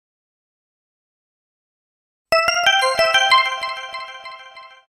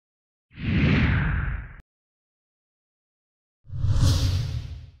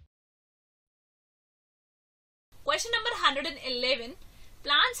Question number 111.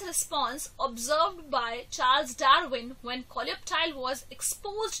 Plant's response observed by Charles Darwin when coleoptile was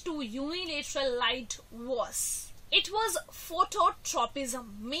exposed to unilateral light was. It was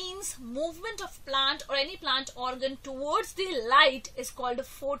phototropism, means movement of plant or any plant organ towards the light is called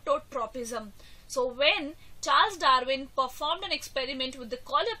phototropism. So when Charles Darwin performed an experiment with the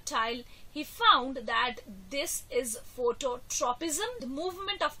coleoptile, he found that this is phototropism, the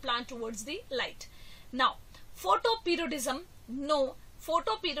movement of plant towards the light. Now, photoperiodism, no.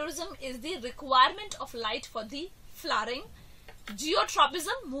 Photoperiodism is the requirement of light for the flowering.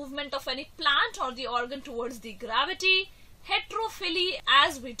 Geotropism, movement of any plant or the organ towards the gravity. Heterophily,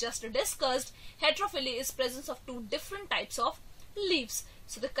 as we just discussed, heterophily is presence of two different types of leaves.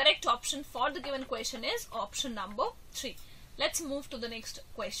 So the correct option for the given question is option number 3. Let's move to the next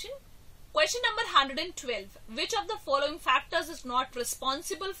question. Question number 112. Which of the following factors is not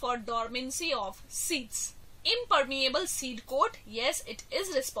responsible for dormancy of seeds? Impermeable seed coat, yes, it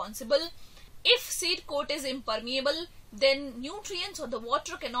is responsible. If seed coat is impermeable, then nutrients or the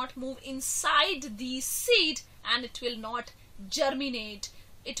water cannot move inside the seed and it will not germinate.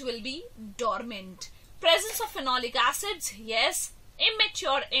 It will be dormant. Presence of phenolic acids, yes.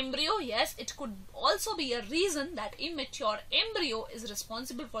 Immature embryo, yes, it could also be a reason that immature embryo is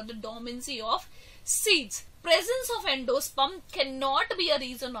responsible for the dormancy of seeds. Presence of endosperm cannot be a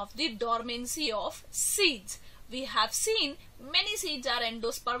reason of the dormancy of seeds. We have seen many seeds are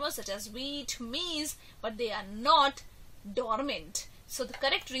endospermous such as wheat, maize, but they are not dormant. So the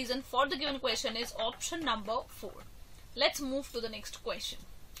correct reason for the given question is option number 4. Let's move to the next question.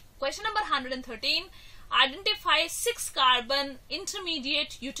 Question number 113. Identify 6-carbon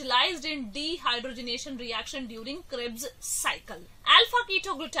intermediate utilized in dehydrogenation reaction during Krebs cycle.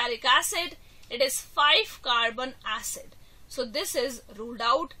 Alpha-ketoglutarate acid, it is 5-carbon acid. So this is ruled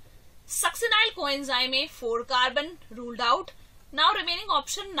out. Succinyl coenzyme A, 4-carbon, ruled out. Now remaining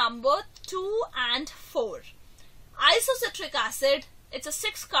option number 2 and 4. Isocitric acid, it's a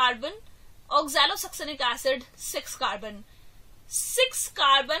 6-carbon. Oxalosuccinic acid, 6-carbon.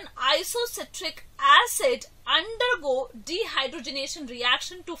 6-carbon isocitric acid undergo dehydrogenation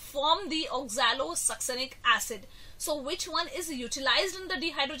reaction to form the oxalosuccinic acid. So which one is utilized in the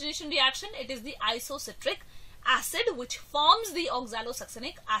dehydrogenation reaction? It is the isocitric acid which forms the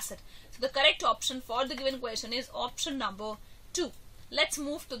oxalosuccinic acid. So the correct option for the given question is option number 2. Let's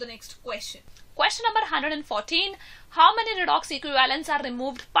move to the next question. Question number 114. How many redox equivalents are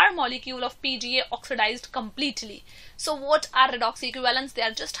removed per molecule of PGA oxidized completely? So what are redox equivalents? They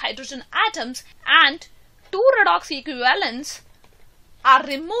are just hydrogen atoms, and 2 redox equivalents are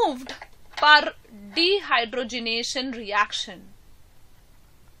removed per dehydrogenation reaction.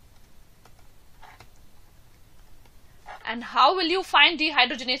 And how will you find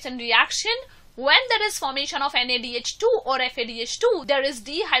dehydrogenation reaction? When there is formation of NADH2 or FADH2, there is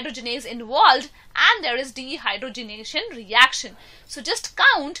dehydrogenase involved and there is dehydrogenation reaction. So just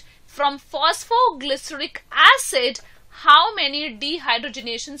count from phosphoglyceric acid how many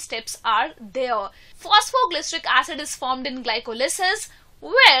dehydrogenation steps are there. Phosphoglyceric acid is formed in glycolysis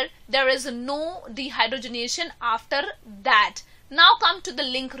where there is no dehydrogenation after that. Now come to the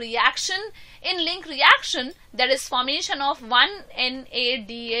link reaction. In link reaction, there is formation of 1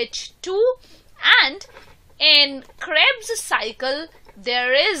 NADH2 and in Krebs cycle,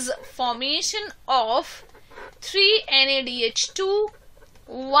 there is formation of 3 NADH2,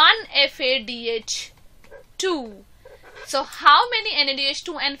 1 FADH2. So how many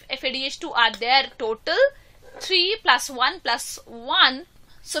NADH2 and FADH2 are there total? 3 plus 1 plus 1.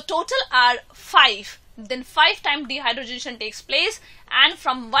 So total are 5. Then 5 times dehydrogenation takes place, and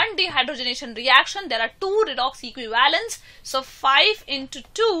from one dehydrogenation reaction there are 2 redox equivalents. So 5 into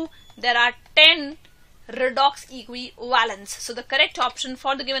 2, there are 10 redox equivalents. So the correct option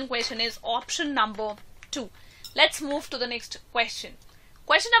for the given question is option number 2. Let's move to the next question.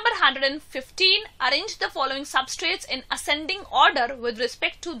 Question number 115. Arrange the following substrates in ascending order with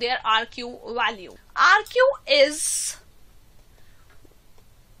respect to their RQ value. RQ is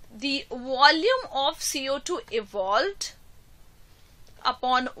the volume of CO2 evolved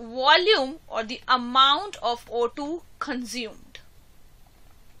upon volume or the amount of O2 consumed.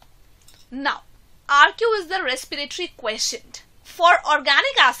 Now, RQ is the respiratory quotient. For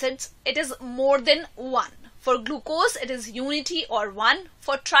organic acids, it is more than 1. For glucose, it is unity or 1.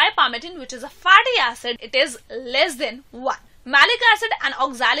 For tripalmitin, which is a fatty acid, it is less than 1. Malic acid and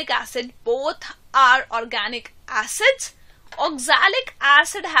oxalic acid both are organic acids. Oxalic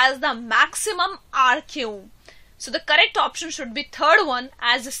acid has the maximum RQ. So the correct option should be third one,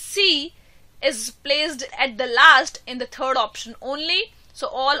 as C is placed at the last in the third option only. So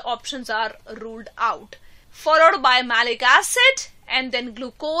all options are ruled out. followed by malic acid, and then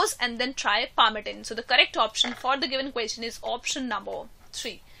glucose, and then tripalmitin. So the correct option for the given question is option number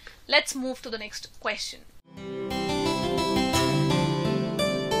 3. Let's move to the next question.